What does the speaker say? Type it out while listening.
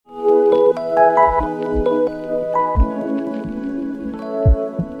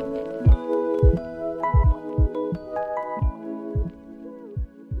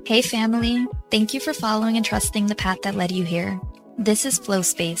Hey family, thank you for following and trusting the path that led you here. This is Flow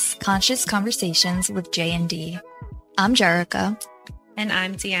Space, Conscious Conversations with J&D. I'm Jerica. And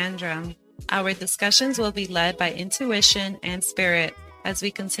I'm Deandra. Our discussions will be led by intuition and spirit as we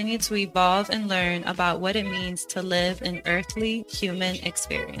continue to evolve and learn about what it means to live an earthly human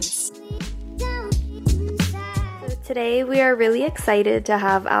experience. So today we are really excited to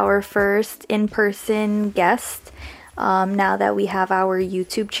have our first in-person guest. Now that we have our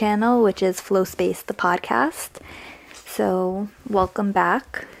YouTube channel, which is Flow Space, the podcast. So, welcome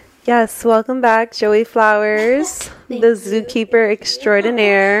back. Yes, welcome back, Joey Flowers, the zookeeper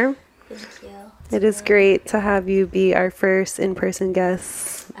extraordinaire. Thank you. It is great to have you be our first in-person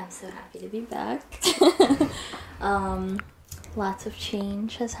guest. I'm so happy to be back. Lots of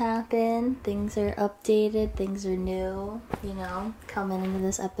change has happened. Things are updated. Things are new. Coming into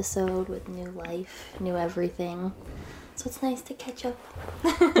this episode with new life, new everything. So it's nice to catch up.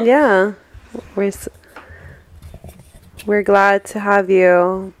 Yeah, we're glad to have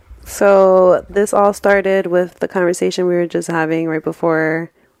you. So this all started with the conversation we were just having right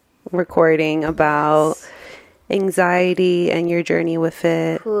before recording about anxiety and your journey with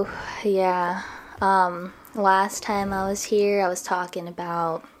it. Ooh, yeah. Last time I was here, I was talking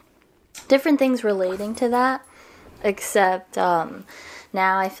about different things relating to that, except now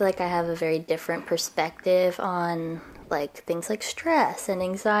I feel like I have a very different perspective on like things like stress and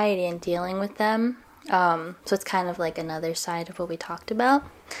anxiety and dealing with them. So it's kind of like another side of what we talked about.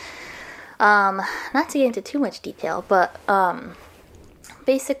 Not to get into too much detail, but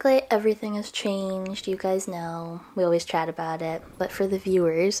basically everything has changed. You guys know, we always chat about it, but for the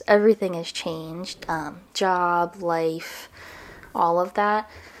viewers, everything has changed. Job, life, all of that.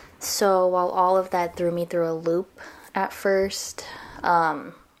 So while all of that threw me through a loop at first,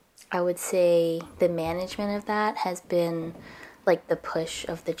 I would say the management of that has been like the push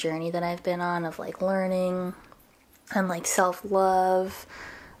of the journey that I've been on of like learning and like self-love,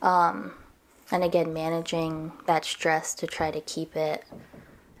 and again managing that stress to try to keep it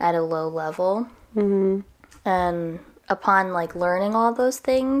at a low level. Mm-hmm. And upon like learning all those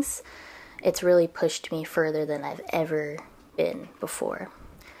things, it's really pushed me further than I've ever been before.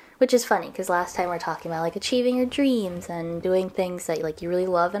 Which is funny, because last time we were talking about, like, achieving your dreams and doing things that, like, you really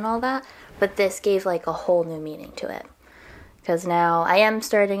love and all that. But this gave, like, a whole new meaning to it. Because now I am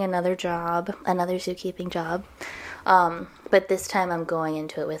starting another job, another zookeeping job. But this time I'm going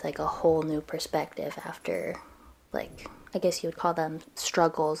into it with, like, a whole new perspective after, like, I guess you would call them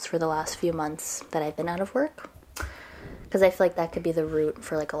struggles for the last few months that I've been out of work. Because I feel like that could be the root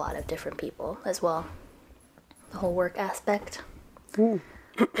for, like, a lot of different people as well. The whole work aspect. Ooh.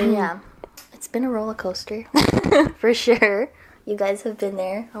 But yeah, it's been a roller coaster, for sure. You guys have been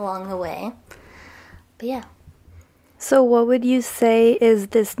there along the way. But yeah. So what would you say is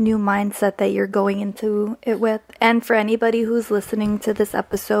this new mindset that you're going into it with? And for anybody who's listening to this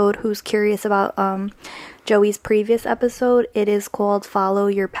episode, who's curious about Joey's previous episode, it is called Follow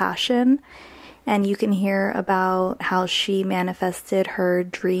Your Passion. And you can hear about how she manifested her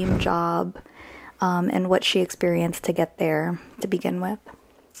dream job and what she experienced to get there to begin with.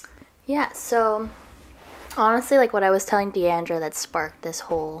 Yeah, so honestly, like what I was telling Deandra that sparked this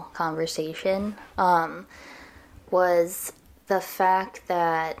whole conversation was the fact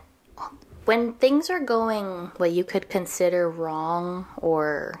that when things are going what you could consider wrong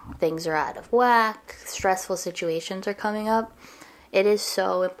or things are out of whack, stressful situations are coming up, it is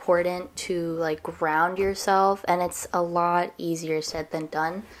so important to like ground yourself, and it's a lot easier said than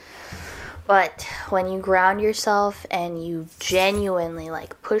done. But when you ground yourself and you genuinely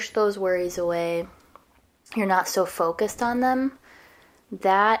like push those worries away, you're not so focused on them,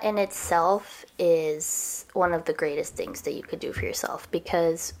 that in itself is one of the greatest things that you could do for yourself.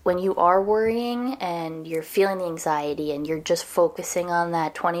 Because when you are worrying and you're feeling the anxiety and you're just focusing on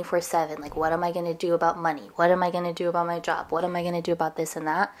that 24/7, like what am I going to do about money? What am I going to do about my job? What am I going to do about this and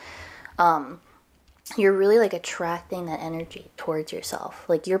that? You're really like attracting that energy towards yourself.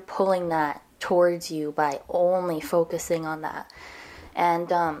 Like you're pulling that towards you by only focusing on that. And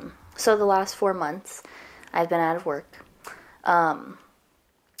so the last 4 months I've been out of work.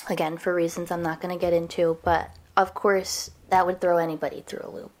 Again, for reasons I'm not going to get into, but of course that would throw anybody through a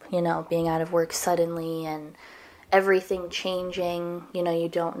loop, being out of work suddenly and everything changing, you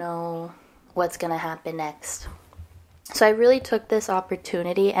don't know what's going to happen next. So I really took this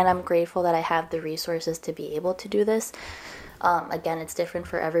opportunity, and I'm grateful that I have the resources to be able to do this. Again, it's different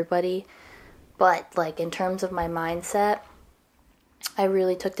for everybody, but like in terms of my mindset, I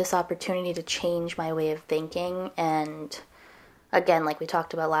really took this opportunity to change my way of thinking, and again, like we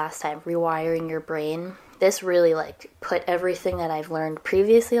talked about last time, rewiring your brain this really like put everything that I've learned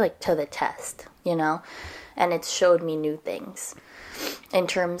previously like to the test, you know? And it's showed me new things in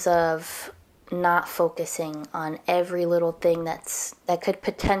terms of not focusing on every little thing that could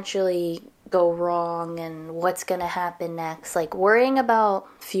potentially go wrong and what's going to happen next. Like worrying about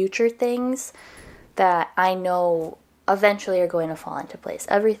future things that I know eventually are going to fall into place.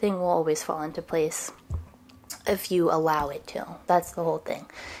 Everything will always fall into place if you allow it to. That's the whole thing.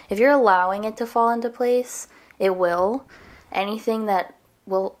 If you're allowing it to fall into place, it will. Anything that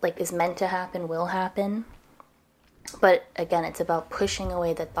will like is meant to happen will happen. But again, it's about pushing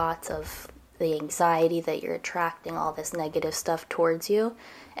away the thoughts of the anxiety that you're attracting all this negative stuff towards you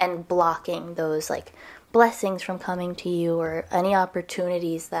and blocking those like blessings from coming to you or any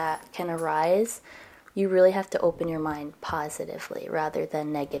opportunities that can arise. You really have to open your mind positively rather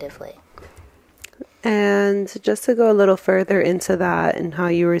than negatively. And just to go a little further into that and how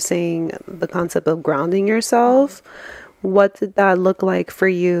you were saying the concept of grounding yourself, what did that look like for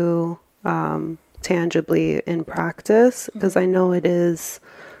you tangibly in practice? Because I know it is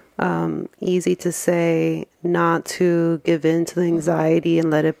easy to say not to give in to the anxiety and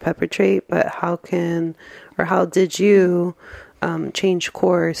let it perpetrate, but how did you change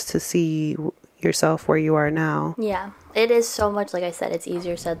course to see yourself where you are now? Yeah, it is so much, like I said, it's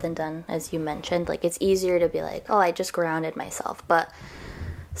easier said than done, as you mentioned. Like, it's easier to be like, oh, I just grounded myself. But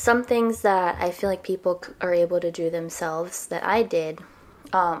some things that I feel like people are able to do themselves that I did,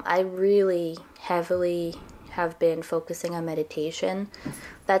 I really heavily have been focusing on meditation.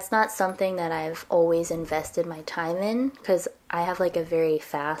 That's not something that I've always invested my time in because I have like a very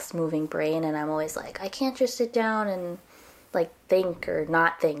fast moving brain and I'm always like, I can't just sit down and like think or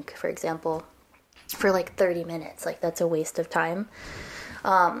not think, for example, for like 30 minutes. Like that's a waste of time.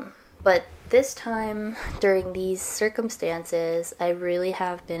 But this time during these circumstances, I really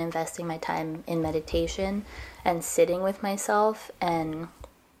have been investing my time in meditation and sitting with myself and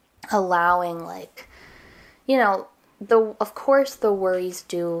allowing like, you know, of course the worries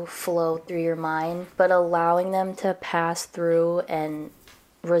do flow through your mind, but allowing them to pass through and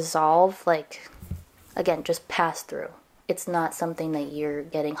resolve, like, again, just pass through. It's not something that you're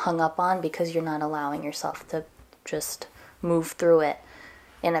getting hung up on because you're not allowing yourself to just move through it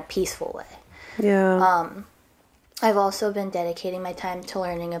in a peaceful way. Yeah. I've also been dedicating my time to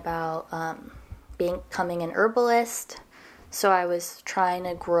learning about becoming an herbalist. So I was trying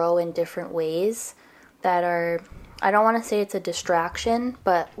to grow in different ways that are, I don't want to say it's a distraction,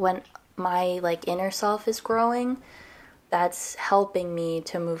 but when my like inner self is growing, that's helping me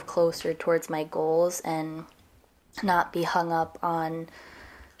to move closer towards my goals and not be hung up on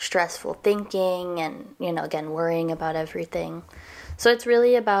stressful thinking and, you know, again, worrying about everything. So it's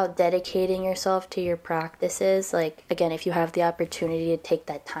really about dedicating yourself to your practices. Like, again, if you have the opportunity to take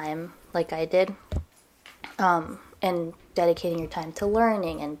that time like I did, and dedicating your time to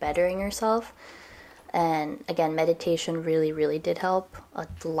learning and bettering yourself. And again, meditation really, really did help a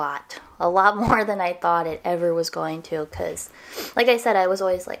lot more than I thought it ever was going to. Because, like I said, I was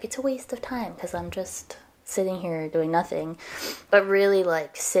always like, it's a waste of time because I'm just sitting here doing nothing. But really,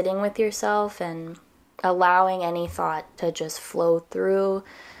 like, sitting with yourself and allowing any thought to just flow through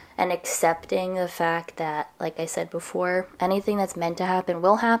and accepting the fact that, like I said before, anything that's meant to happen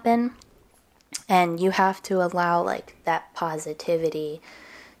will happen. And you have to allow, like, that positivity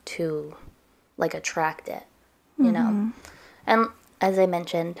to like attract it, you know. And as I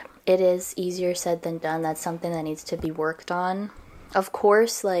mentioned, it is easier said than done. That's something that needs to be worked on. Of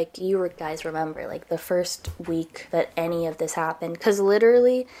course, like you guys remember, like the first week that any of this happened, because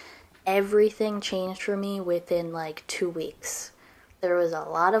literally everything changed for me within like 2 weeks. There was a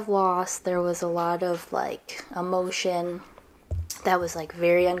lot of loss. There was a lot of like emotion that was like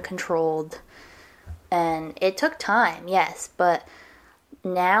very uncontrolled, and it took time, yes, but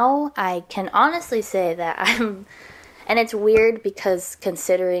now I can honestly say that and it's weird because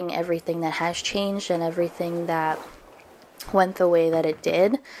considering everything that has changed and everything that went the way that it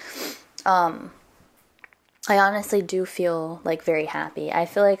did, I honestly do feel like very happy. I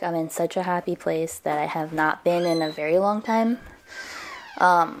feel like I'm in such a happy place that I have not been in a very long time.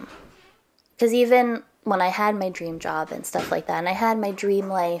 Because even when I had my dream job and stuff like that, and I had my dream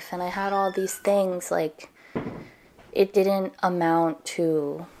life and I had all these things, like, it didn't amount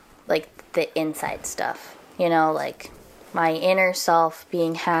to, like, the inside stuff, you know, like, my inner self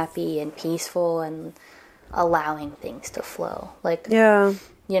being happy and peaceful and allowing things to flow. Like, yeah,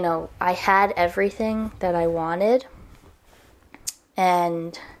 you know, I had everything that I wanted,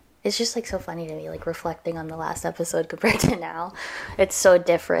 and it's just, like, so funny to me, like, reflecting on the last episode compared to now. It's so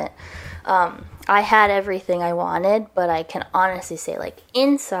different. I had everything I wanted, but I can honestly say, like,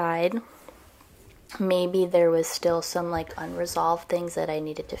 inside, maybe there was still some like unresolved things that I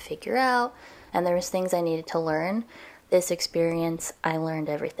needed to figure out, and there was things I needed to learn. This experience, I learned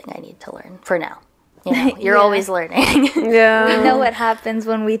everything I need to learn for now. You know, you're always learning. Yeah. We know what happens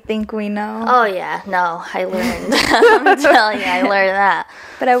when we think we know. Oh yeah, no, I learned. I'm telling you, I learned that.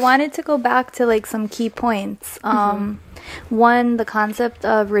 But I wanted to go back to like some key points. One, the concept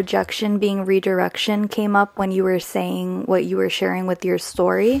of rejection being redirection came up when you were saying what you were sharing with your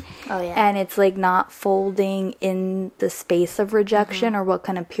story. Oh yeah. And it's like not folding in the space of rejection or what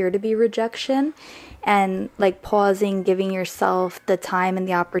can appear to be rejection, and like pausing, giving yourself the time and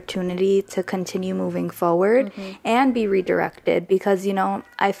the opportunity to continue moving forward and be redirected. Because, you know,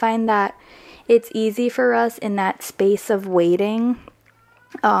 I find that it's easy for us in that space of waiting,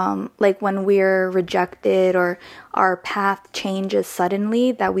 like when we're rejected or our path changes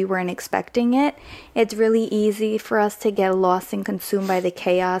suddenly that we weren't expecting it, it's really easy for us to get lost and consumed by the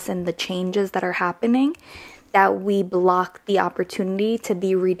chaos and the changes that are happening, that we block the opportunity to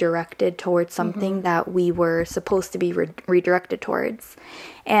be redirected towards something that we were supposed to be redirected towards.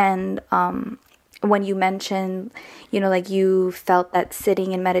 And when you mentioned, you know, like you felt that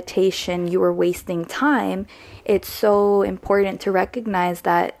sitting in meditation, you were wasting time, it's so important to recognize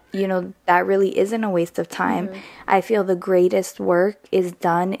that, you know, that really isn't a waste of time. I feel the greatest work is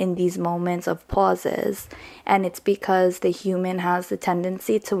done in these moments of pauses. And it's because the human has the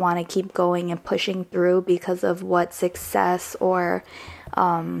tendency to want to keep going and pushing through because of what success or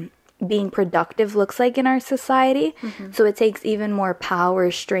being productive looks like in our society. So it takes even more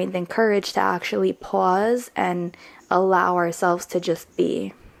power, strength, and courage to actually pause and allow ourselves to just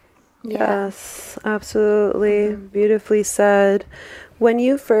be. Yes, absolutely. Beautifully said. When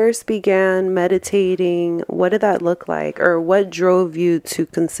you first began meditating, what did that look like? Or what drove you to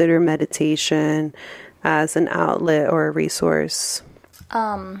consider meditation as an outlet or a resource?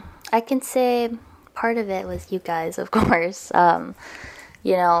 I can say part of it was you guys, of course.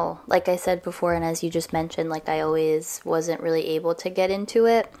 You know, like I said before, and as you just mentioned, like I always wasn't really able to get into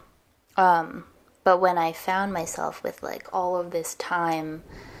it. But when I found myself with like all of this time,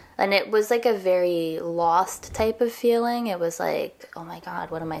 and it was like a very lost type of feeling. It was like, oh my God,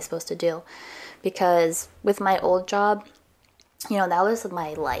 what am I supposed to do? Because with my old job, you know, that was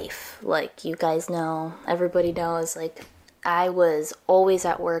my life. Like you guys know, everybody knows, like I was always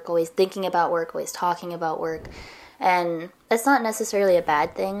at work, always thinking about work, always talking about work. And that's not necessarily a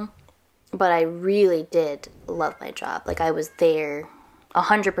bad thing, but I really did love my job. Like I was there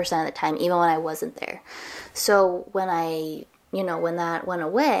 100% of the time, even when I wasn't there. So when when that went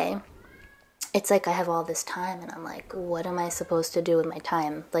away, it's like I have all this time and I'm like, what am I supposed to do with my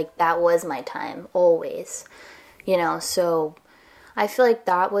time? Like that was my time always, you know? So I feel like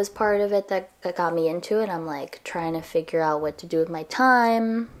that was part of it that got me into it. I'm like trying to figure out what to do with my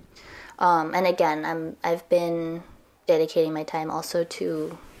time. And again, I've been dedicating my time also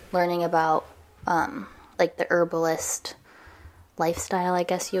to learning about like the herbalist lifestyle, I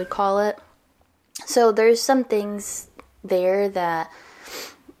guess you would call it. So there's some things there that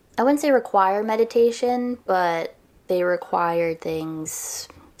I wouldn't say require meditation, but they require things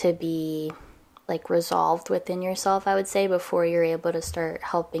to be like resolved within yourself, I would say, before you're able to start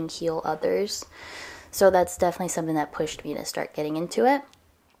helping heal others. So that's definitely something that pushed me to start getting into it.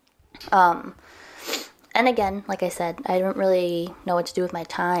 And again, like I said, I didn't really know what to do with my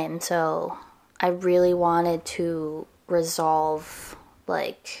time, so I really wanted to resolve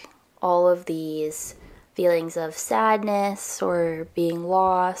like all of these feelings of sadness or being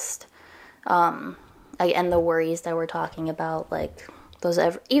lost, and the worries that we're talking about, like those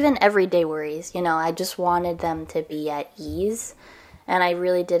even everyday worries, you know, I just wanted them to be at ease. And I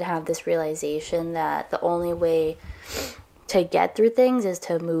really did have this realization that the only way to get through things is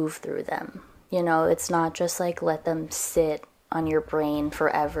to move through them. You know, it's not just like let them sit on your brain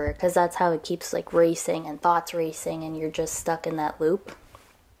forever, because that's how it keeps like racing and thoughts racing and you're just stuck in that loop.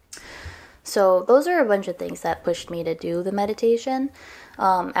 So those are a bunch of things that pushed me to do the meditation.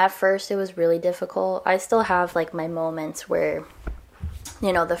 At first it was really difficult. I still have like my moments where,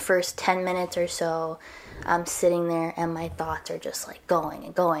 you know, the first 10 minutes or so, I'm sitting there and my thoughts are just like going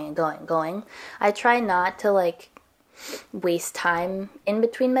and going and going and going. I try not to like waste time in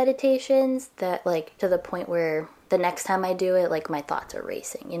between meditations, that like to the point where the next time I do it, like my thoughts are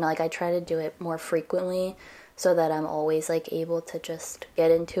racing. You know, like I try to do it more frequently so that I'm always like able to just get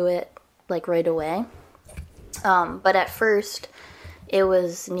into it like right away. But at first it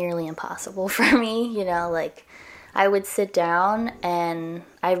was nearly impossible for me, you know, like I would sit down and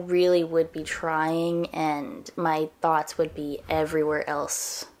I really would be trying and my thoughts would be everywhere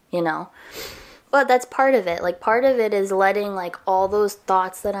else, you know. But that's part of it. Like, part of it is letting, like, all those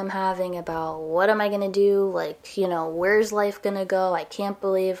thoughts that I'm having about what am I going to do? Like, you know, where's life going to go? I can't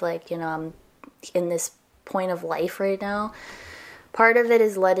believe, like, you know, I'm in this point of life right now. Part of it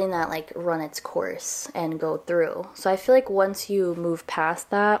is letting that, like, run its course and go through. So I feel like once you move past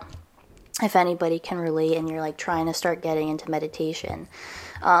that, if anybody can relate and you're, like, trying to start getting into meditation,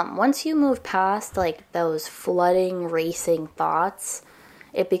 once you move past, like, those flooding, racing thoughts,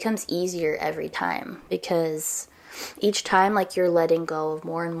 it becomes easier every time, because each time, like, you're letting go of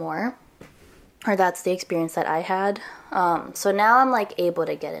more and more, or that's the experience that I had. So now I'm, like, able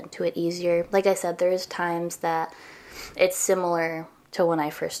to get into it easier. Like I said, there's times that it's similar to when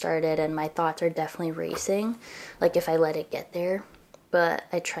I first started, and my thoughts are definitely racing, like, if I let it get there, but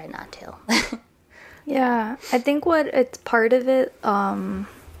I try not to. Yeah, I think what it's part of it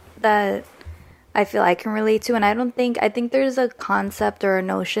that I feel I can relate to, and I think there's a concept or a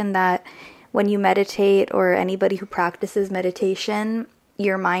notion that when you meditate, or anybody who practices meditation,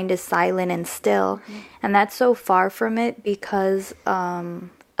 your mind is silent and still. Mm-hmm. And that's so far from it because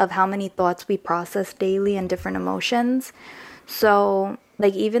of how many thoughts we process daily and different emotions. So,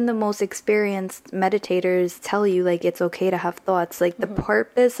 like, even the most experienced meditators tell you, like, it's okay to have thoughts. Like, the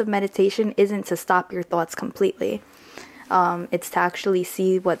purpose of meditation isn't to stop your thoughts completely. It's to actually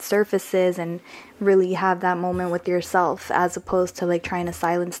see what surfaces and really have that moment with yourself, as opposed to, like, trying to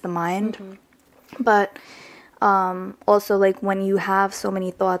silence the mind. Mm-hmm. But also, like, when you have so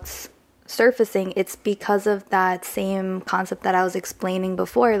many thoughts surfacing, it's because of that same concept that I was explaining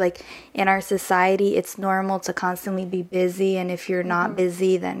before. Like, in our society, it's normal to constantly be busy, and if you're not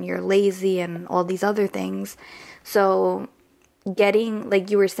busy, then you're lazy and all these other things. So getting, like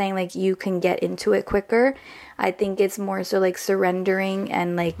you were saying, like, you can get into it quicker. I think it's more so like surrendering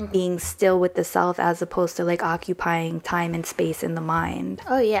and, like, being still with the self, as opposed to, like, occupying time and space in the mind.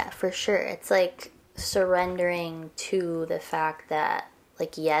 Oh yeah, for sure. It's like surrendering to the fact that,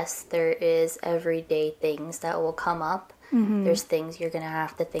 like, yes, there is everyday things that will come up. Mm-hmm. There's things you're going to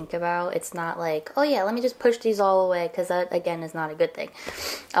have to think about. It's not like, oh yeah, let me just push these all away, because that, again, is not a good thing,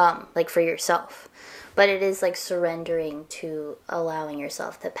 like, for yourself. But it is, like, surrendering to allowing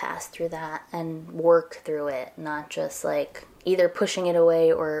yourself to pass through that and work through it, not just, like, either pushing it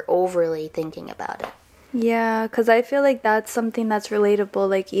away or overly thinking about it. Yeah, because I feel like that's something that's relatable.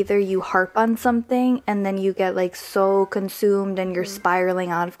 Like, either you harp on something and then you get, like, so consumed and you're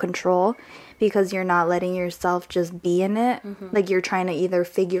spiraling out of control because you're not letting yourself just be in it. Mm-hmm. Like, you're trying to either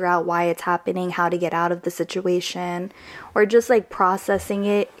figure out why it's happening, how to get out of the situation, or just, like, processing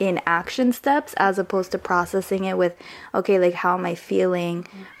it in action steps, as opposed to processing it with, okay, like, how am I feeling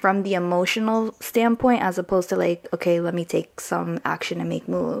from the emotional standpoint, as opposed to, like, okay, let me take some action and make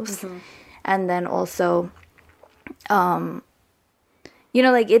moves. Mm-hmm. And then also, you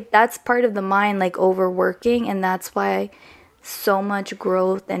know, like, that's part of the mind, like, overworking. And that's why so much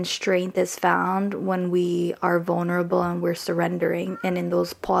growth and strength is found when we are vulnerable and we're surrendering and in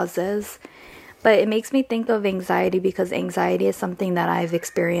those pauses. But it makes me think of anxiety, because anxiety is something that I've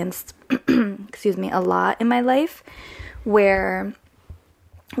experienced, a lot in my life, where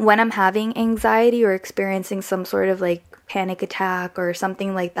when I'm having anxiety or experiencing some sort of, like, panic attack or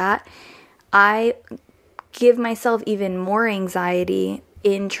something like that, I give myself even more anxiety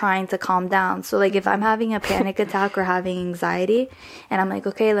in trying to calm down. So, like, if I'm having a panic attack or having anxiety and I'm like,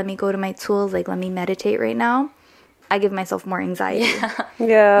 okay, let me go to my tools, like, let me meditate right now, I give myself more anxiety.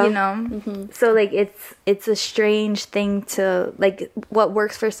 Yeah. You know? Mm-hmm. So, like, it's a strange thing to, like, what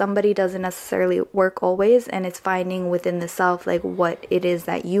works for somebody doesn't necessarily work always, and it's finding within the self, like, what it is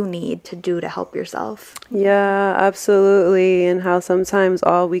that you need to do to help yourself. Yeah, absolutely. And how sometimes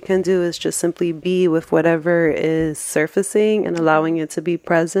all we can do is just simply be with whatever is surfacing and allowing it to be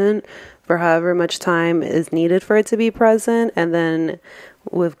present for however much time is needed for it to be present, and then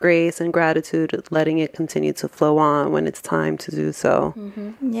with grace and gratitude, letting it continue to flow on when it's time to do so.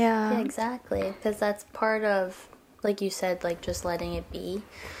 Mm-hmm. Yeah, exactly. Because that's part of, like you said, like, just letting it be.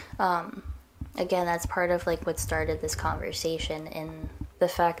 Again, that's part of, like, what started this conversation, in the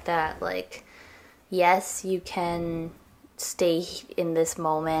fact that, like, yes, you can stay in this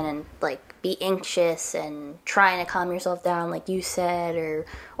moment and, like, be anxious and trying to calm yourself down, like you said, or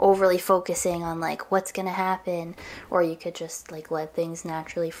overly focusing on, like, what's gonna happen, or you could just, like, let things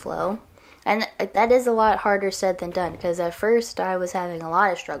naturally flow. And that is a lot harder said than done, because at first I was having a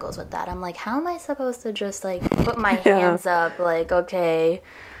lot of struggles with that. I'm like, how am I supposed to just, like, put my hands up, like, okay,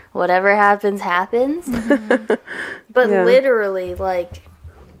 whatever happens, happens? Mm-hmm. But literally, like,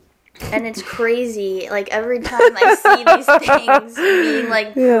 And it's crazy. Like, every time I see these things being,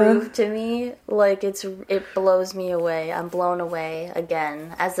 like, proved to me, like, it blows me away. I'm blown away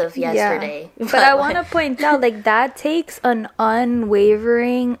again as of yesterday. Yeah. But I want to point out, like, that takes an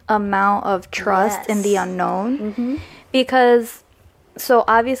unwavering amount of trust in the unknown. Because, so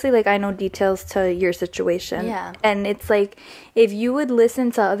obviously, like, I know details to your situation. Yeah. And it's like, if you would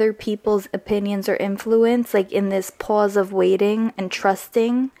listen to other people's opinions or influence, like, in this pause of waiting and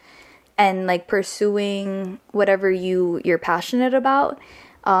trusting and like pursuing whatever you're passionate about,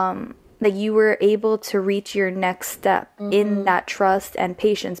 like you were able to reach your next step in that trust and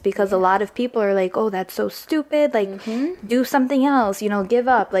patience, because a lot of people are like, oh, that's so stupid, like do something else, give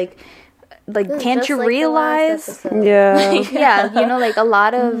up, like can't you realize? Yeah, like a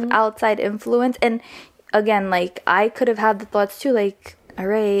lot of outside influence. And again, like I could have had the thoughts too, like, all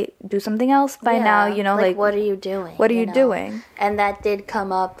right, do something else by now, like what are you doing? What are you doing? And that did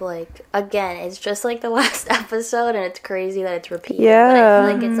come up, like, again, it's just like the last episode, and it's crazy that it's repeated. Yeah. But I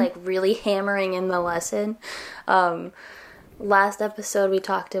feel like it's like really hammering in the lesson. Last episode we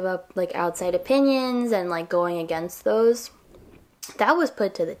talked about like outside opinions and like going against those. That was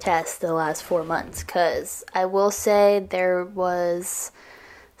put to the test the last 4 months, because I will say there was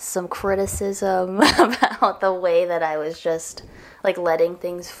some criticism about the way that I was just like letting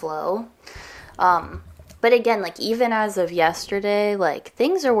things flow. But again, like even as of yesterday, like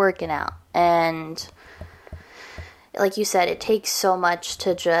things are working out. And like you said, it takes so much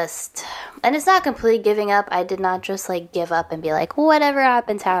to just, and it's not completely giving up. I did not just like give up and be like, whatever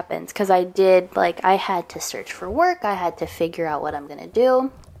happens, happens. Because I did, like, I had to search for work. I had to figure out what I'm going to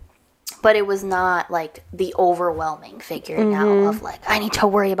do. But it was not like the overwhelming figuring out of like, I need to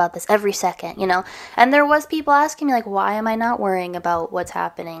worry about this every second, And there was people asking me like, why am I not worrying about what's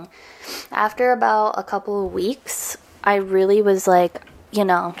happening? After about a couple of weeks, I really was like,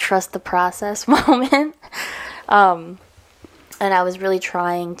 trust the process moment. And I was really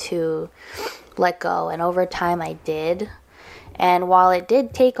trying to let go. And over time I did. And while it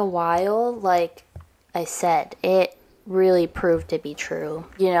did take a while, like I said, it really proved to be true.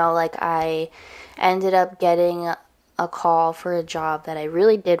 Like I ended up getting a call for a job that I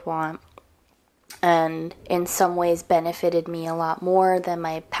really did want, and in some ways benefited me a lot more than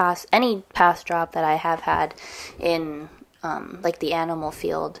any past job that I have had in like the animal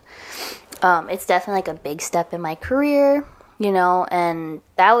field. It's definitely like a big step in my career, and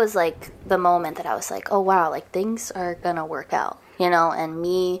that was like the moment that I was like, oh wow, like things are gonna work out, and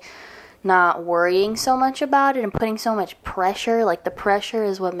me not worrying so much about it and putting so much pressure, like the pressure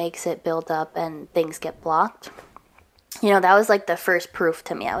is what makes it build up and things get blocked. That was like the first proof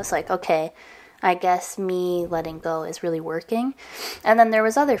to me. I was like, okay, I guess me letting go is really working. And then there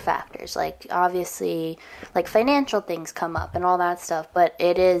was other factors, like obviously like financial things come up and all that stuff, but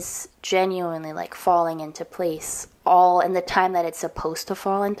it is genuinely like falling into place all in the time that it's supposed to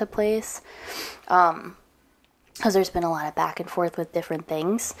fall into place. Because there's been a lot of back and forth with different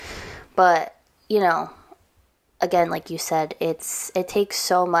things. But, again, like you said, it takes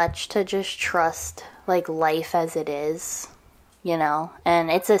so much to just trust, like, life as it is,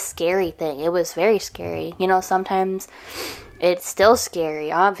 and it's a scary thing. It was very scary. Sometimes it's still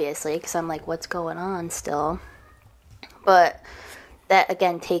scary, obviously, because I'm like, what's going on still? But that,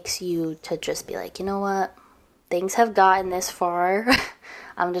 again, takes you to just be like, you know what? Things have gotten this far.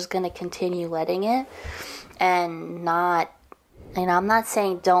 I'm just going to continue letting it and not... I'm not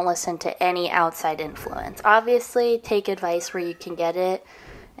saying don't listen to any outside influence. Obviously, take advice where you can get it.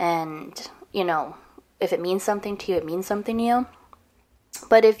 And, if it means something to you, it means something to you.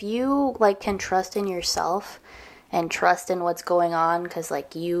 But if you, like, can trust in yourself and trust in what's going on because,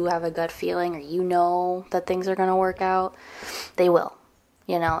 like, you have a gut feeling or that things are going to work out, they will,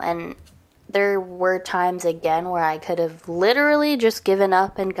 And there were times, again, where I could have literally just given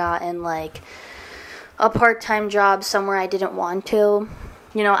up and gotten, like, a part-time job somewhere I didn't want to.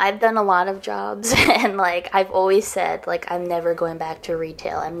 I've done a lot of jobs, and like I've always said, like, I'm never going back to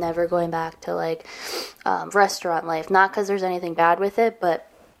retail. I'm never going back to like restaurant life. Not because there's anything bad with it, but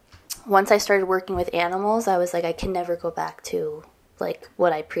once I started working with animals, I was like, I can never go back to like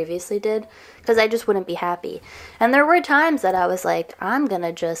what I previously did, because I just wouldn't be happy. And there were times that I was like, I'm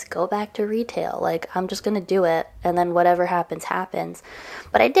gonna just go back to retail. Like, I'm just gonna do it, and then whatever happens, happens.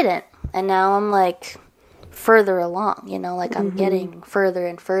 But I didn't, and now I'm like further along, like I'm getting further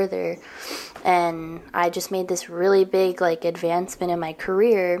and further, and I just made this really big like advancement in my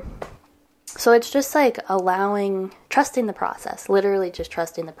career. So it's just like trusting the process, literally just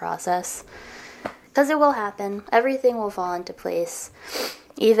trusting the process, because it will happen. Everything will fall into place.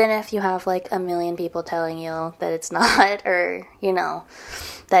 Even if you have like a million people telling you that it's not, or, you know,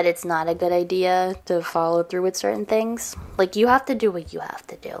 that it's not a good idea to follow through with certain things, like, you have to do what you have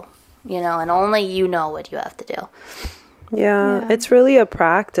to do, you know, and only you know what you have to do. Yeah, it's really a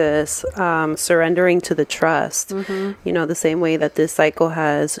practice, surrendering to the trust. You know, the same way that this cycle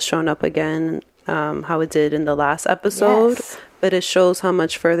has shown up again, how it did in the last episode, but it shows how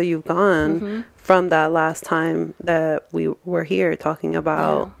much further you've gone from that last time that we were here talking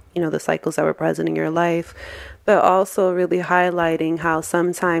about, you know, the cycles that were present in your life, but also really highlighting how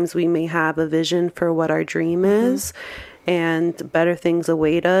sometimes we may have a vision for what our dream is, and better things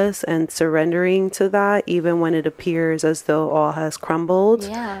await us, and surrendering to that even when it appears as though all has crumbled.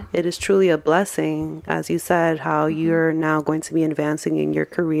 It is truly a blessing, as you said, how you're now going to be advancing in your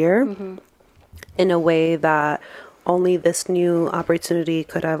career in a way that only this new opportunity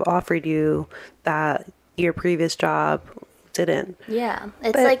could have offered you that your previous job didn't.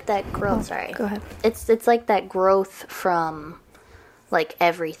 It's like that growth. Sorry, go ahead. It's like that growth from like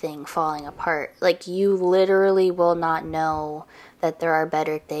everything falling apart. Like, you literally will not know that there are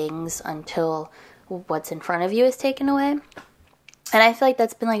better things until what's in front of you is taken away. And I feel like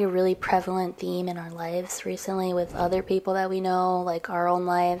that's been like a really prevalent theme in our lives recently with other people that we know, like our own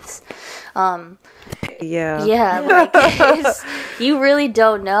lives. Like, you really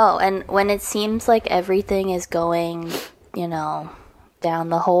don't know. And when it seems like everything is going, you know, down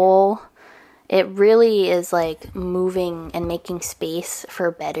the hole, it really is like moving and making space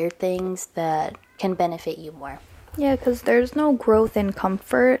for better things that can benefit you more. Yeah, because there's no growth in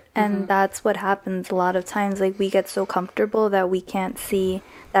comfort, and that's what happens a lot of times. Like, we get so comfortable that we can't see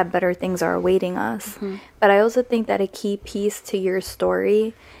that better things are awaiting us. But I also think that a key piece to your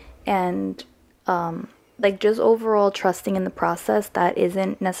story, and like just overall trusting in the process that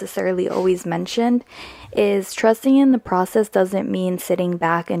isn't necessarily always mentioned, is trusting in the process doesn't mean sitting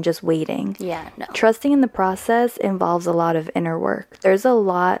back and just waiting. No. Trusting in the process involves a lot of inner work. There's a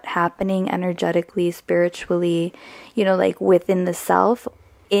lot happening energetically, spiritually, you know, like within the self,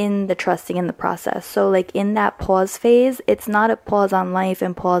 in the trusting in the process. So like in that pause phase, it's not a pause on life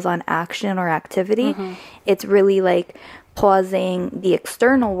and pause on action or activity. It's really like pausing the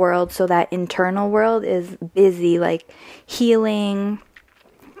external world so that internal world is busy, like healing,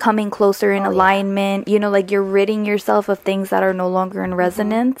 coming closer in alignment. You know, like you're ridding yourself of things that are no longer in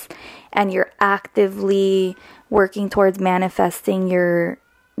resonance, and you're actively working towards manifesting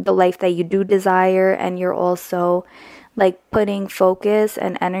the life that you do desire. And you're also like putting focus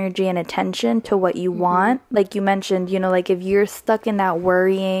and energy and attention to what you want. Like you mentioned, you know, like if you're stuck in that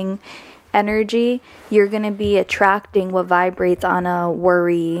worrying energy, you're going to be attracting what vibrates on a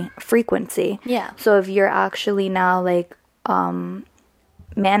worry frequency. So if you're actually now like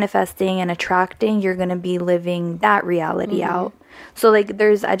manifesting and attracting, you're going to be living that reality out. So like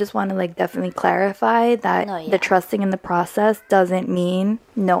I just want to like definitely clarify that the trusting in the process doesn't mean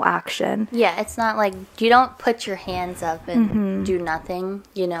no action. It's not like you don't put your hands up and do nothing,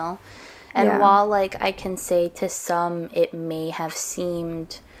 you know. And while like I can say to some it may have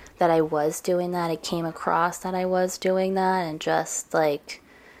seemed that I was doing that, it came across that I was doing that, and just like,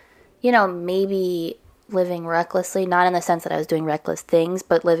 you know, maybe living recklessly, not in the sense that I was doing reckless things,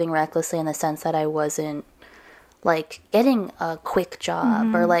 but living recklessly in the sense that I wasn't like getting a quick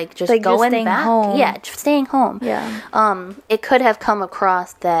job or like just like going just back home. Just staying home. It could have come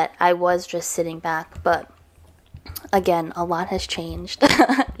across that I was just sitting back, but again, a lot has changed.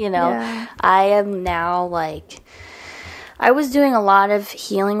 You know, I am now like, I was doing a lot of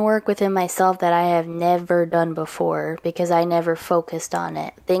healing work within myself that I have never done before because I never focused on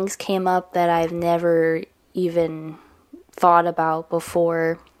it. Things came up that I've never even thought about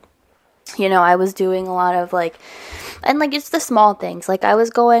before. You know, I was doing a lot of like, and like it's the small things. Like I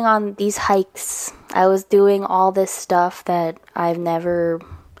was going on these hikes. I was doing all this stuff that I'm not going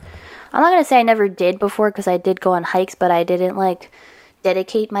to say I never did before because I did go on hikes, but I didn't like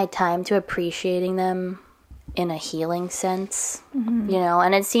dedicate my time to appreciating them in a healing sense, you know,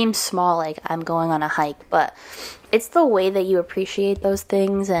 and it seems small, like I'm going on a hike, but it's the way that you appreciate those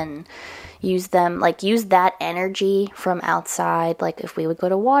things and use them, like use that energy from outside. Like if we would go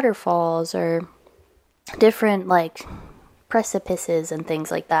to waterfalls or different like precipices and things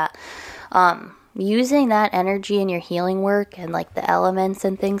like that, using that energy in your healing work and like the elements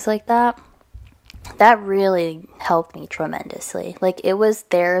and things like that, that really helped me tremendously. Like it was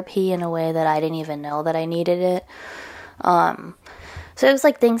therapy in a way that I didn't even know that I needed it. So it was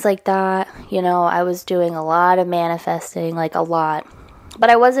like things like that, you know. I was doing a lot of manifesting, like a lot, but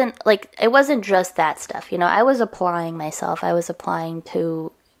I wasn't like, it wasn't just that stuff, you know. I was applying myself. I was applying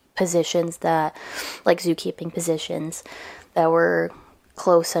to positions that, like zookeeping positions that were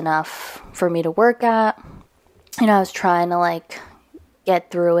close enough for me to work at. You know, I was trying to like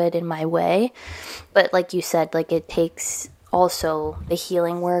get through it in my way. But like you said, like it takes also the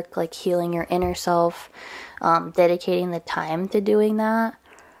healing work, like healing your inner self, dedicating the time to doing that.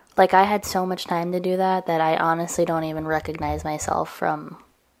 Like I had so much time to do that I honestly don't even recognize myself from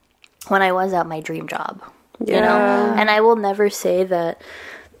when I was at my dream job. Yeah. You know? And I will never say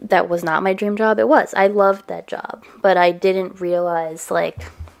that was not my dream job. It was. I loved that job. But I didn't realize, like,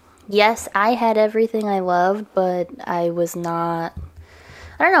 yes, I had everything I loved, but I was not,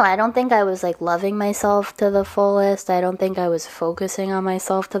 I don't know, I don't think I was, like, loving myself to the fullest. I don't think I was focusing on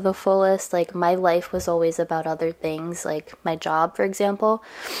myself to the fullest. Like, my life was always about other things, like my job, for example,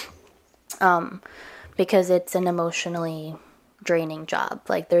 because it's an emotionally draining job.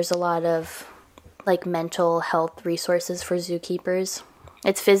 Like, there's a lot of, like, mental health resources for zookeepers.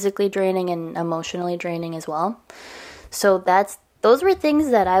 It's physically draining and emotionally draining as well. So those were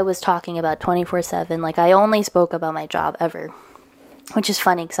things that I was talking about 24/7. Like, I only spoke about my job ever, which is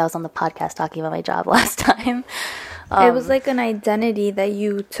funny because I was on the podcast talking about my job last time. It was like an identity that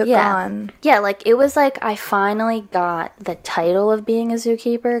you took on. Yeah, like it was like I finally got the title of being a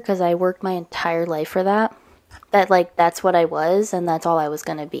zookeeper because I worked my entire life for that. That's what I was and that's all I was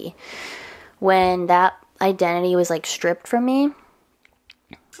going to be. When that identity was like stripped from me,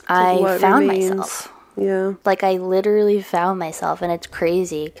 I found myself. Yeah. Like, I literally found myself, and it's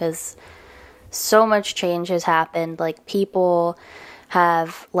crazy because so much change has happened. Like, people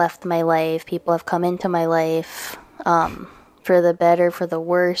have left my life. People have come into my life for the better, for the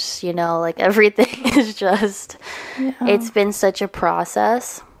worse, you know? Like, everything is just... Yeah. It's been such a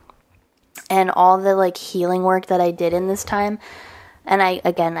process. And all the, like, healing work that I did in this time... And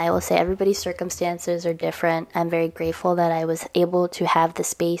I will say everybody's circumstances are different. I'm very grateful that I was able to have the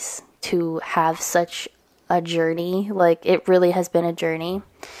space to have such a journey. Like, it really has been a journey.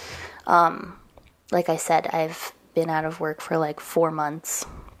 Like I said, I've been out of work for like 4 months.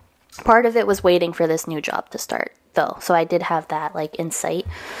 Part of it was waiting for this new job to start, though. So I did have that like in sight.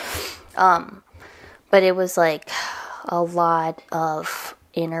 But it was like a lot of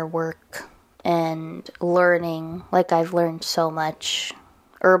inner work and learning. Like, I've learned so much.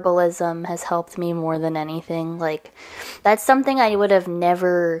 Herbalism has helped me more than anything. Like, that's something I would have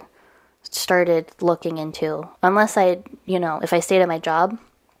never started looking into unless if I stayed at my job.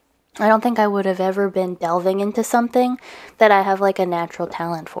 I don't think I would have ever been delving into something that I have like a natural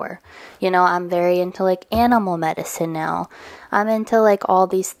talent for. You know, I'm very into like animal medicine now. I'm into like all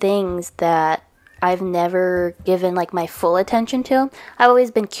these things that I've never given like my full attention to. I've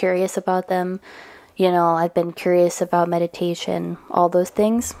always been curious about them. You know, I've been curious about meditation, all those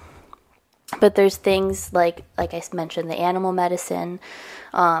things. But there's things like I mentioned, the animal medicine,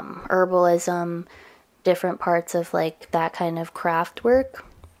 herbalism, different parts of like that kind of craft work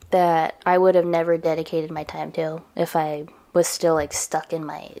that I would have never dedicated my time to if I was still like stuck in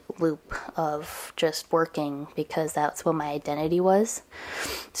my loop of just working because that's what my identity was.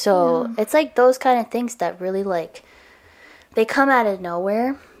 So It's like those kind of things that really like, they come out of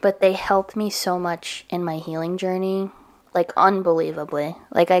nowhere, but they helped me so much in my healing journey, like unbelievably.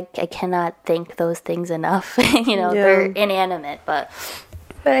 Like I cannot thank those things enough. They're inanimate, but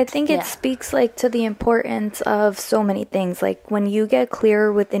I think it speaks like to the importance of so many things. Like when you get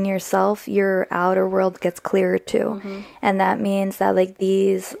clearer within yourself, your outer world gets clearer too. Mm-hmm. And that means that like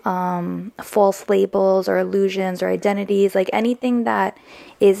these false labels or illusions or identities, like anything that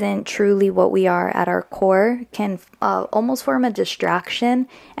isn't truly what we are at our core can almost form a distraction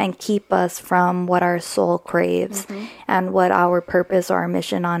and keep us from what our soul craves and what our purpose or our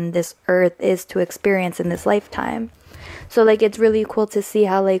mission on this earth is to experience in this lifetime. So, like, it's really cool to see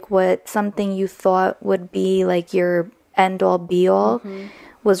how, like, what something you thought would be, like, your end-all, be-all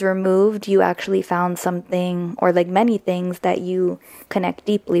was removed. You actually found something, or, like, many things that you connect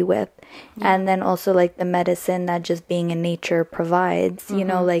deeply with. Yeah. And then also, like, the medicine that just being in nature provides. You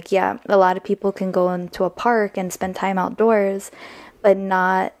know, like, a lot of people can go into a park and spend time outdoors, but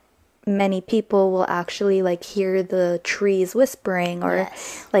not many people will actually like hear the trees whispering or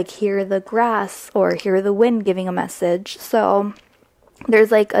like hear the grass or hear the wind giving a message. So there's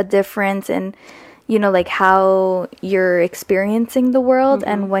like a difference in, you know, like how you're experiencing the world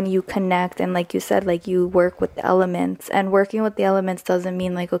and when you connect and like you said, like you work with the elements. And working with the elements doesn't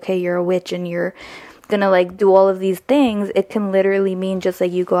mean like, okay, you're a witch and you're gonna like do all of these things. It can literally mean just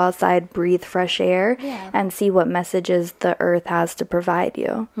like you go outside, breathe fresh air and see what messages the earth has to provide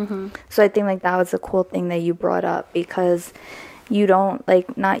you. So I think like that was a cool thing that you brought up because you don't,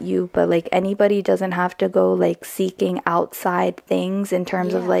 like, not you, but like anybody doesn't have to go like seeking outside things in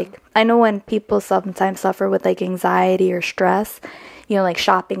terms of like, I know when people sometimes suffer with like anxiety or stress, you know, like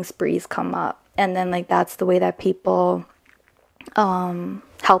shopping sprees come up, and then like that's the way that people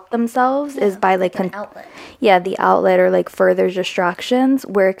help themselves is by like an outlet. the outlet, or like further distractions,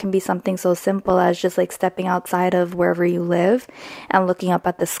 where it can be something so simple as just like stepping outside of wherever you live and looking up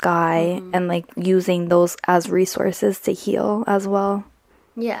at the sky and like using those as resources to heal as well.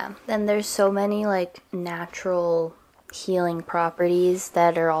 Yeah, and there's so many like natural healing properties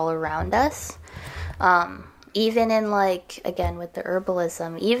that are all around us. Even in like, again, with the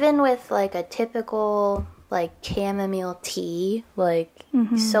herbalism, even with like a typical like chamomile tea, like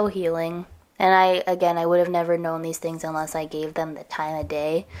so healing. And I would have never known these things unless I gave them the time of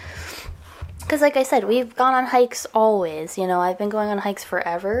day. Because like I said, we've gone on hikes always, you know, I've been going on hikes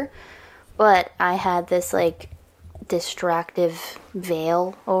forever, but I had this like distractive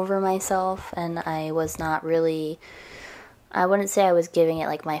veil over myself, and I was not really, I wouldn't say I was giving it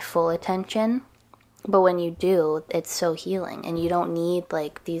like my full attention, but when you do, it's so healing, and you don't need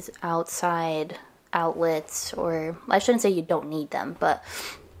like these outside outlets, or I shouldn't say you don't need them, but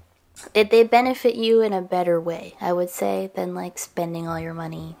they benefit you in a better way, I would say, than like spending all your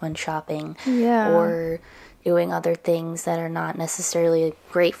money when shopping or doing other things that are not necessarily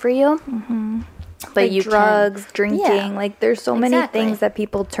great for you. But Like you drugs, can, drinking, like there's so many things that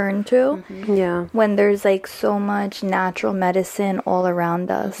people turn to Yeah. when there's like so much natural medicine all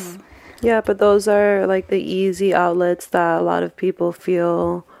around us. Yeah, but those are like the easy outlets that a lot of people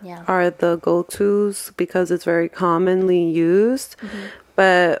feel are the go-tos because it's very commonly used.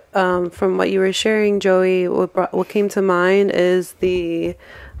 But from what you were sharing, Joey, what came to mind is the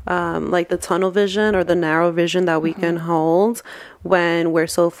like the tunnel vision or the narrow vision that we can hold when we're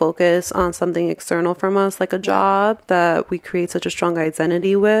so focused on something external from us, like a job that we create such a strong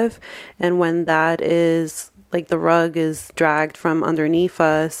identity with. And when that is like the rug is dragged from underneath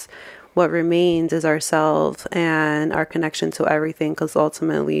us, what remains is ourselves and our connection to everything, because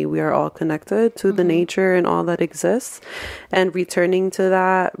ultimately we are all connected to the nature and all that exists. And returning to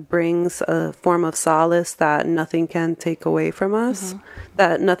that brings a form of solace that nothing can take away from us,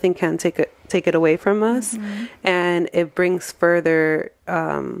 that nothing can take it away from us. And it brings further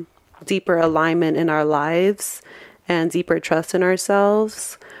deeper alignment in our lives and deeper trust in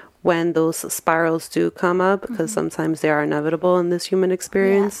ourselves when those spirals do come up, because sometimes they are inevitable in this human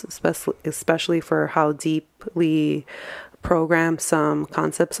experience, especially for how deeply programmed some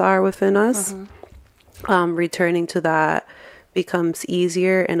concepts are within us. Returning to that becomes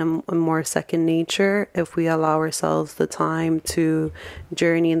easier and a more second nature if we allow ourselves the time to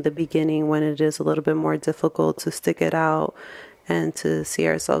journey in the beginning, when it is a little bit more difficult to stick it out and to see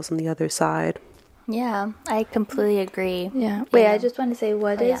ourselves on the other side. Yeah, I completely agree. Yeah. Wait, I just want to say,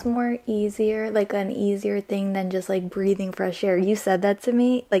 what is more easier, like an easier thing than just like breathing fresh air? You said that to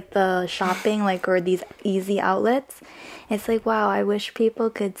me, like the shopping, like, or these easy outlets. It's like, wow, I wish people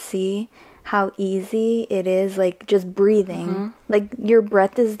could see how easy it is, like just breathing. Like your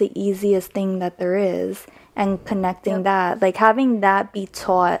breath is the easiest thing that there is, and connecting that, like having that be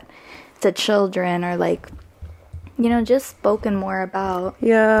taught to children, or like, you know, just spoken more about.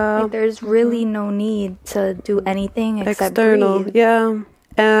 Yeah. Like, there's really no need to do anything except External. breathe. Yeah.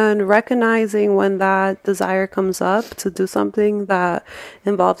 And recognizing when that desire comes up to do something that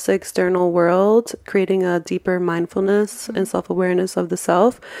involves the external world, creating a deeper mindfulness and self-awareness of the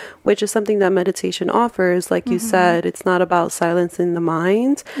self, which is something that meditation offers. Like you said, it's not about silencing the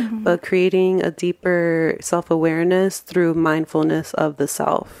mind, but creating a deeper self-awareness through mindfulness of the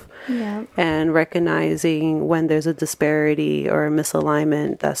self. Yeah. And recognizing when there's a disparity or a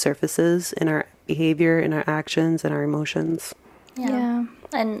misalignment that surfaces in our behavior, in our actions, and our emotions. Yeah.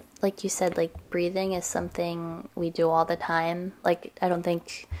 And like you said, like breathing is something we do all the time. Like, I don't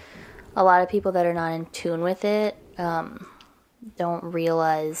think a lot of people that are not in tune with it don't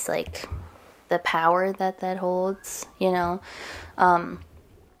realize like the power that holds, you know.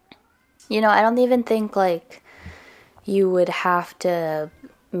 You know, I don't even think like you would have to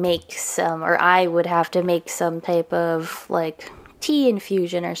make some, or I would have to make some type of like tea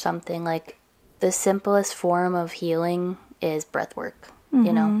infusion or something. Like, the simplest form of healing is breath work.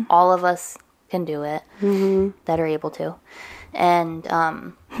 You know, all of us can do it that are able to. And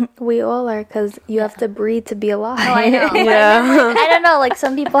We all are, because you have to breathe to be alive. I know. Yeah. I don't know, like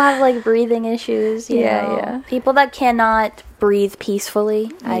some people have like breathing issues, you Yeah, know. yeah. People that cannot breathe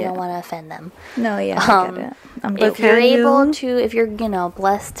peacefully, I don't want to offend them. No, yeah, I get it. I'm If joking. you're Can you? able to, if you're, you know,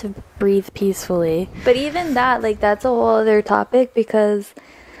 blessed to breathe peacefully. But even that, like, that's a whole other topic, because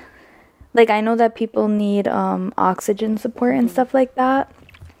like I know that people need oxygen support and stuff like that.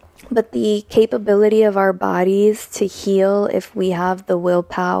 But the capability of our bodies to heal, if we have the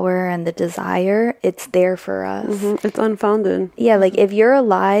willpower and the desire, it's there for us. It's unfounded. Yeah, like if you're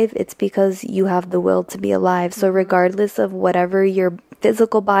alive, it's because you have the will to be alive. So regardless of whatever your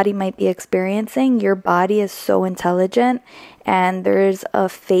physical body might be experiencing, your body is so intelligent, and there's a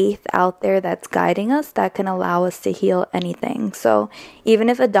faith out there that's guiding us that can allow us to heal anything. So even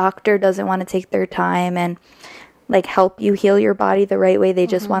if a doctor doesn't want to take their time and like help you heal your body the right way, they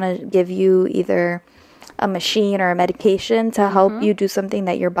just want to give you either a machine or a medication to help you do something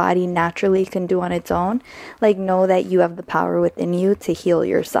that your body naturally can do on its own. Like, know that you have the power within you to heal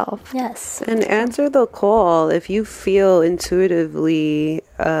yourself. Yes. And answer the call if you feel intuitively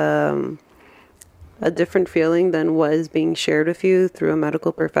a different feeling than what is being shared with you through a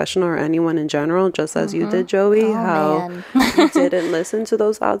medical professional or anyone in general, just as you did, Joey, how you didn't listen to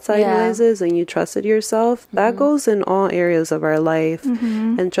those outside noises and you trusted yourself. That goes in all areas of our life,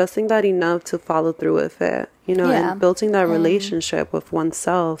 and trusting that enough to follow through with it, you know, and building that relationship with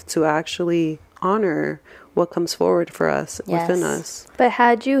oneself to actually honor what comes forward for us within us. But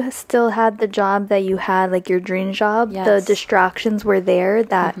had you still had the job that you had, like your dream job, the distractions were there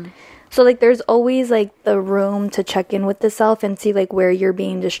that so like there's always like the room to check in with the self and see like where you're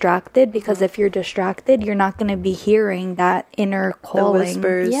being distracted, because if you're distracted, you're not going to be hearing that inner calling. The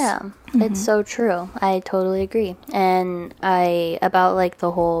whispers. Yeah, it's so true. I totally agree. And about like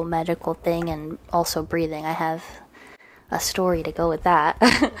the whole medical thing and also breathing, I have a story to go with that.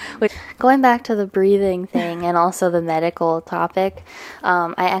 Going back to the breathing thing and also the medical topic,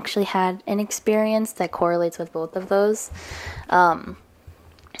 I actually had an experience that correlates with both of those.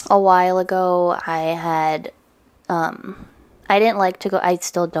 A while ago, I didn't like to go, I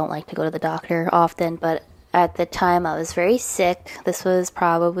still don't like to go to the doctor often, but at the time I was very sick. This was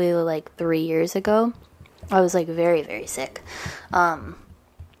probably like 3 years ago. I was like very, very sick.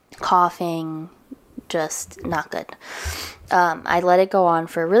 Coughing, just not good. I let it go on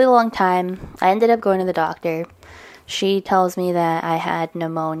for a really long time. I ended up going to the doctor. She tells me that I had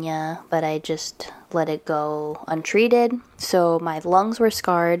pneumonia, but I just let it go untreated. So my lungs were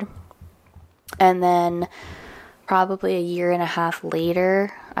scarred. And then probably a year and a half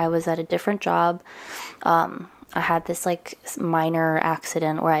later, I was at a different job. I had this like minor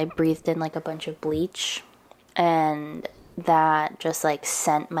accident where I breathed in like a bunch of bleach, and that just like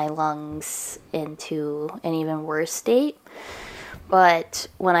sent my lungs into an even worse state. But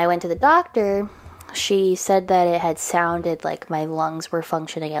when I went to the doctor, she said that it had sounded like my lungs were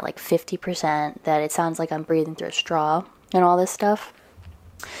functioning at like 50%, that it sounds like I'm breathing through a straw and all this stuff.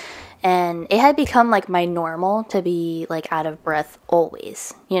 And it had become like my normal to be like out of breath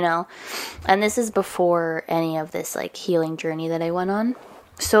always, you know? And this is before any of this like healing journey that I went on.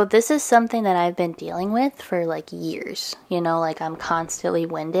 So this is something that I've been dealing with for like years, you know, like I'm constantly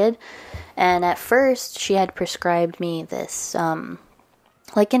winded. And at first she had prescribed me this,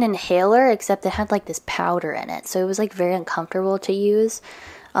 like an inhaler, except it had like this powder in it. So it was like very uncomfortable to use.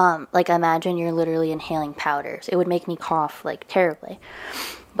 Like imagine you're literally inhaling powders. It would make me cough like terribly.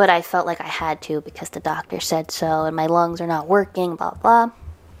 But I felt like I had to because the doctor said so and my lungs are not working, blah, blah.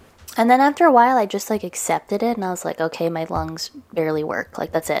 And then after a while, I just like accepted it and I was like, okay, my lungs barely work.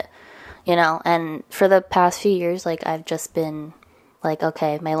 Like that's it, you know? And for the past few years, like I've just been like,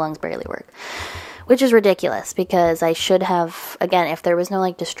 okay, my lungs barely work. Which is ridiculous because I should have, again, if there was no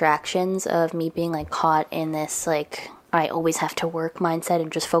like distractions of me being like caught in this like I always have to work mindset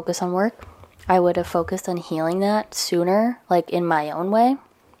and just focus on work, I would have focused on healing that sooner, like in my own way.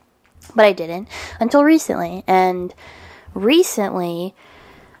 But I didn't until recently. And recently,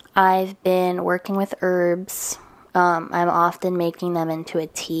 I've been working with herbs. I'm often making them into a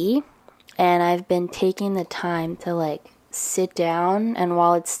tea. And I've been taking the time to like sit down, and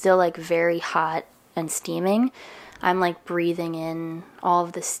while it's still like very hot and steaming, I'm like breathing in all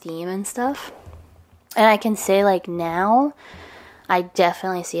of the steam and stuff. And I can say like now I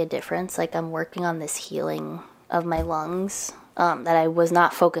definitely see a difference. Like I'm working on this healing of my lungs that I was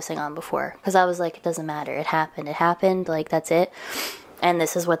not focusing on before, because I was like, it doesn't matter, it happened, like that's it, and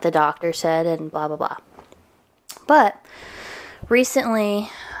this is what the doctor said and blah blah blah. But recently,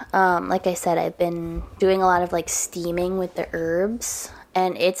 like I said, I've been doing a lot of like steaming with the herbs,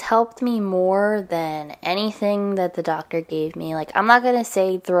 and it's helped me more than anything that the doctor gave me. Like I'm not gonna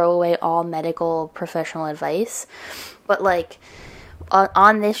say throw away all medical professional advice, but like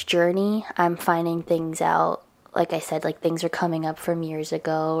on this journey I'm finding things out. Like I said, like things are coming up from years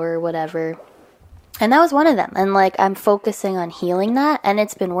ago or whatever, and that was one of them. And like I'm focusing on healing that, and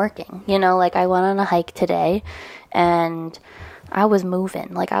it's been working, you know. Like I went on a hike today, and I was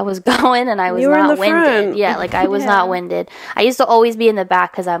moving. Like, I was going and I was You were in not the winded. front. Yeah, like, I was not winded. I used to always be in the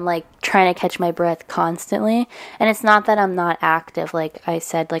back because I'm, like, trying to catch my breath constantly. And it's not that I'm not active. Like I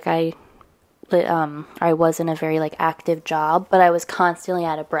said, like, I was in a very, like, active job, but I was constantly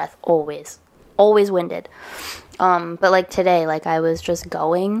out of breath, always winded. But, like, today, like, I was just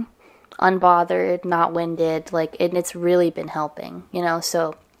going, unbothered, not winded, like, and it's really been helping, you know.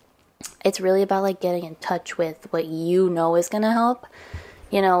 So it's really about, like, getting in touch with what you know is gonna help,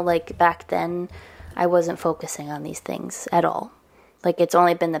 you know. Like, back then I wasn't focusing on these things at all. Like, it's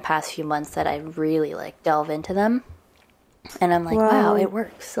only been the past few months that I really, like, delve into them. And I'm like, wow, it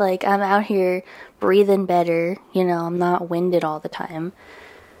works. Like, I'm out here breathing better, you know, I'm not winded all the time.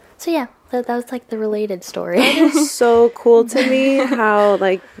 So, yeah, that was, like, the related story. That is so cool to me how,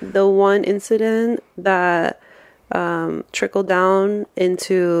 like, the one incident that trickled down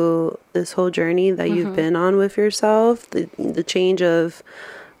into this whole journey that you've been on with yourself, the change of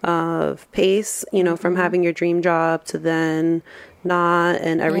pace, you know, from having your dream job to then not,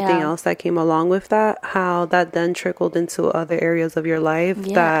 and everything else that came along with that, how that then trickled into other areas of your life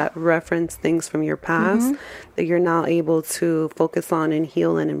that reference things from your past that you're now able to focus on and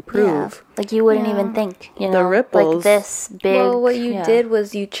heal and improve. Like, you wouldn't even think, you know, the ripples. like this big. Well, what you did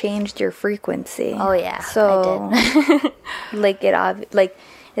was you changed your frequency. Oh, yeah, So, I did. like,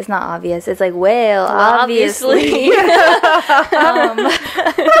 it's not obvious. It's like, well, obviously.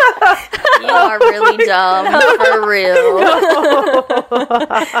 You are really dumb, for real.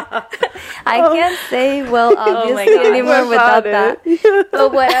 I can't say, well, obviously anymore without that.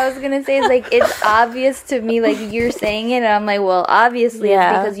 But what I was going to say is, like, it's obvious to me, like, you're saying it, and I'm like, well, obviously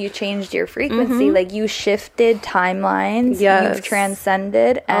it's because you changed your frequency. Like, you shifted timelines. Yes. You've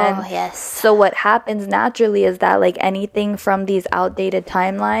transcended. And So so what happens naturally is that, like, anything from these outdated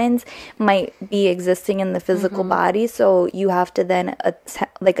timelines might be existing in the physical body. So you have to then,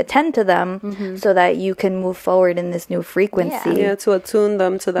 attend to them so that you can move forward in this new frequency. Yeah, to attune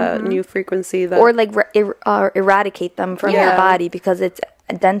them to that new frequency. That Or, like, eradicate them from your body because it's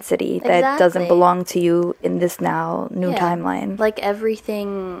a density that doesn't belong to you in this now new timeline. Like,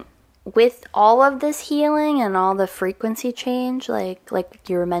 everything with all of this healing and all the frequency change, like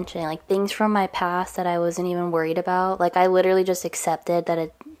you were mentioning, like, things from my past that I wasn't even worried about. Like, I literally just accepted that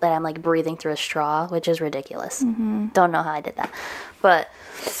I'm, like, breathing through a straw, which is ridiculous. Don't know how I did that, but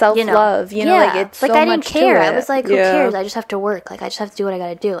Self-love, you know, like, it's like, so I didn't much care. to I it. was like, who cares? I just have to work. Like, I just have to do what I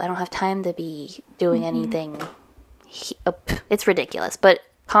gotta do. I don't have time to be doing anything. It's ridiculous, but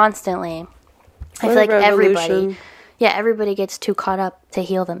constantly, I feel like everybody gets too caught up to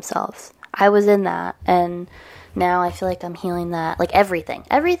heal themselves. I was in that, and now I feel like I'm healing that. Like,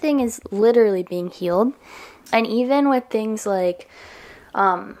 everything is literally being healed. And even with things like,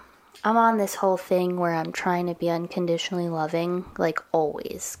 I'm on this whole thing where I'm trying to be unconditionally loving, like,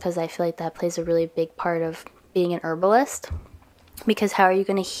 always, because I feel like that plays a really big part of being an herbalist. Because how are you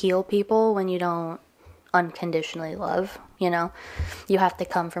going to heal people when you don't unconditionally love, you know? You have to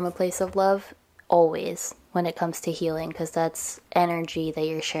come from a place of love, always, when it comes to healing, because that's energy that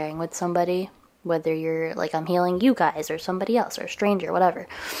you're sharing with somebody, whether you're, like, I'm healing you guys, or somebody else, or a stranger, whatever.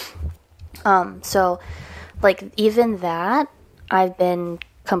 So, like, even that, I've been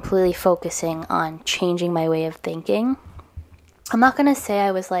completely focusing on changing my way of thinking. I'm not going to say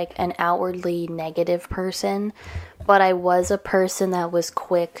I was, like, an outwardly negative person, but I was a person that was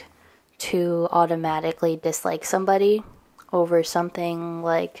quick to automatically dislike somebody over something,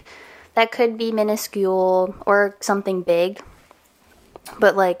 like, that could be minuscule or something big.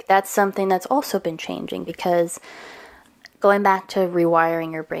 But, like, that's something that's also been changing, because going back to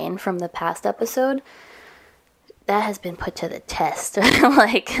rewiring your brain from the past episode, that has been put to the test,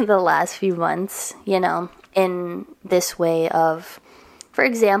 like, the last few months, you know, in this way of, for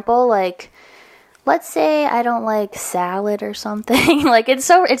example, like, let's say I don't like salad or something. Like, it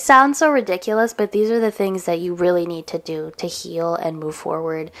sounds so ridiculous, but these are the things that you really need to do to heal and move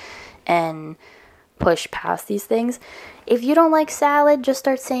forward and push past these things. If you don't like salad, just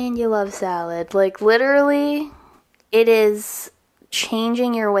start saying you love salad. Like, literally, it is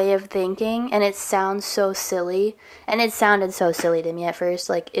changing your way of thinking, and it sounds so silly, and it sounded so silly to me at first.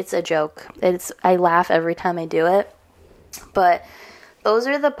 Like, it's a joke. I laugh every time I do it, but those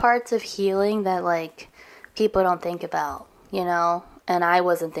are the parts of healing that, like, people don't think about, you know, and I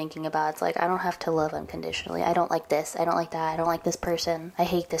wasn't thinking about. It's like, I don't have to love unconditionally. I don't like this, I don't like that, I don't like this person, I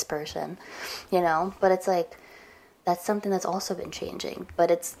hate this person, you know. But it's like, that's something that's also been changing,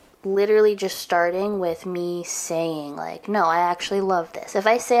 but it's literally just starting with me saying, like, no, I actually love this. If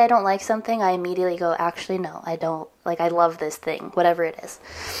I say I don't like something, I immediately go, actually, no, I don't. Like, I love this thing, whatever it is,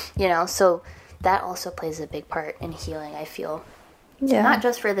 you know. So that also plays a big part in healing, I feel. Yeah. Not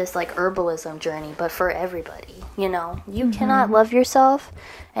just for this like herbalism journey, but for everybody. You know, you cannot love yourself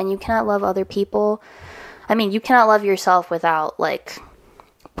and you cannot love other people. I mean, you cannot love yourself without like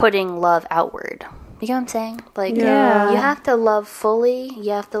putting love outward. You know what I'm saying? Like, Yeah. you have to love fully.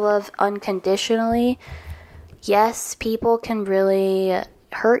 You have to love unconditionally. Yes, people can really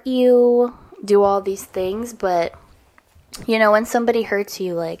hurt you, do all these things, but you know, when somebody hurts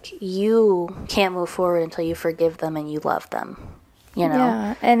you, like, you can't move forward until you forgive them and you love them. You know?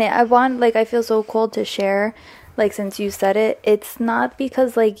 Yeah, and I feel so called to share, like, since you said it, it's not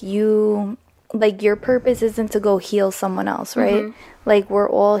because, like, your purpose isn't to go heal someone else, right? Like, we're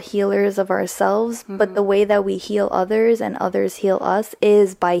all healers of ourselves, but the way that we heal others and others heal us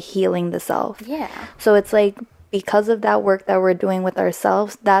is by healing the self. Yeah. So it's like, because of that work that we're doing with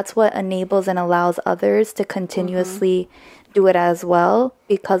ourselves, that's what enables and allows others to continuously do it as well,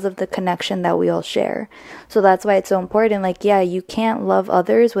 because of the connection that we all share. So that's why it's so important. Like, yeah, you can't love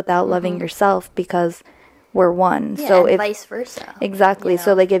others without loving yourself, because we're one. Yeah, so and if vice versa. exactly. you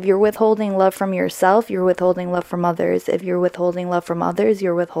So know? like, if you're withholding love from yourself, you're withholding love from others. If you're withholding love from others,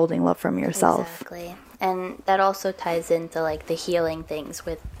 you're withholding love from yourself. Exactly. And that also ties into like the healing things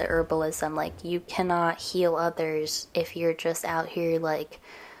with the herbalism. Like, you cannot heal others if you're just out here like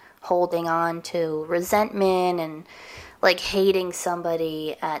holding on to resentment and like hating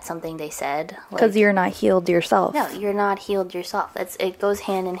somebody at something they said. Because Like, you're not healed yourself. no, you're not healed yourself. It goes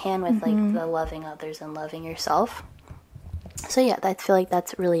hand in hand with like the loving others and loving yourself. So yeah, I feel like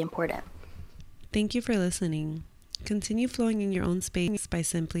that's really important. Thank you for listening. Continue flowing in your own space by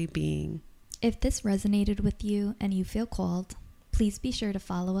simply being. If this resonated with you and you feel called, please be sure to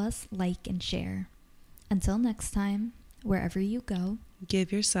follow us, like, and share. Until next time, wherever you go,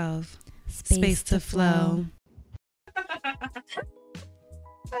 Give yourself space to flow.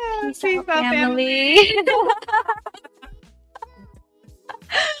 Peace out, family.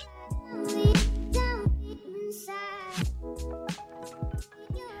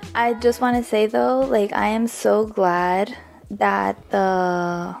 I just want to say though, like, I am so glad that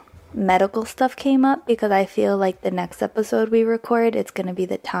the medical stuff came up, because I feel like the next episode we record, it's going to be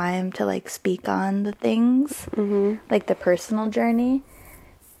the time to like speak on the things, like the personal journey.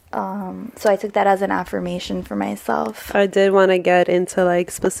 So I took that as an affirmation for myself. I did want to get into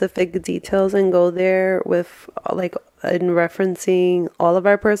like specific details and go there with like in referencing all of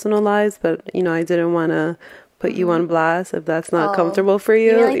our personal lives, but you know, I didn't want to put you on blast if that's not comfortable for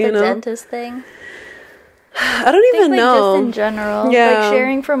you. You mean, like you the know, dentist thing? I don't even Like, know. just in general, Yeah. like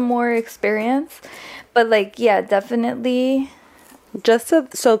sharing from more experience. But like, yeah, definitely. Just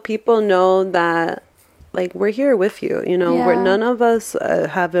so people know that like we're here with you, you know. We're Yeah. none of us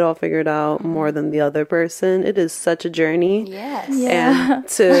have it all figured out more than the other person. It is such a journey. Yes. Yeah. And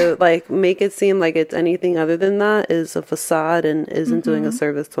to like make it seem like it's anything other than that is a facade and isn't doing a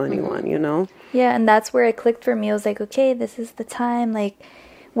service to anyone, you know. Yeah, and that's where it clicked for me. I was like, okay, this is the time. Like,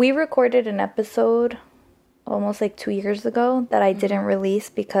 we recorded an episode almost like 2 years ago that I didn't release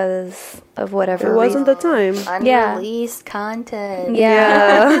because of whatever It wasn't the reason. time. Yeah. Unreleased content.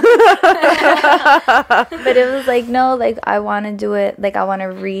 Yeah. But it was like, no, like, I want to do it. Like, I want to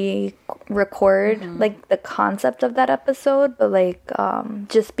re-record like the concept of that episode, but like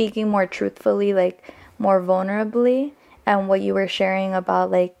just speaking more truthfully, like more vulnerably, and what you were sharing about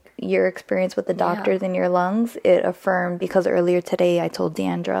like your experience with the doctors in your lungs, it affirmed, because earlier today I told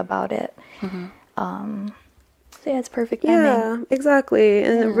Deandra about it. So yeah, it's perfect timing. Yeah, exactly.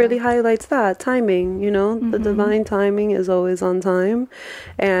 And it really highlights that timing, you know, the divine timing is always on time.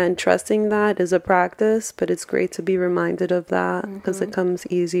 And trusting that is a practice, but it's great to be reminded of that because it comes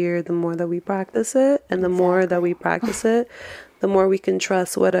easier the more that we practice it. And the more that we practice it, the more we can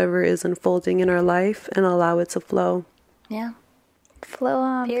trust whatever is unfolding in our life and allow it to flow. Yeah. Flow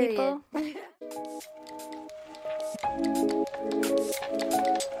on, Period. people.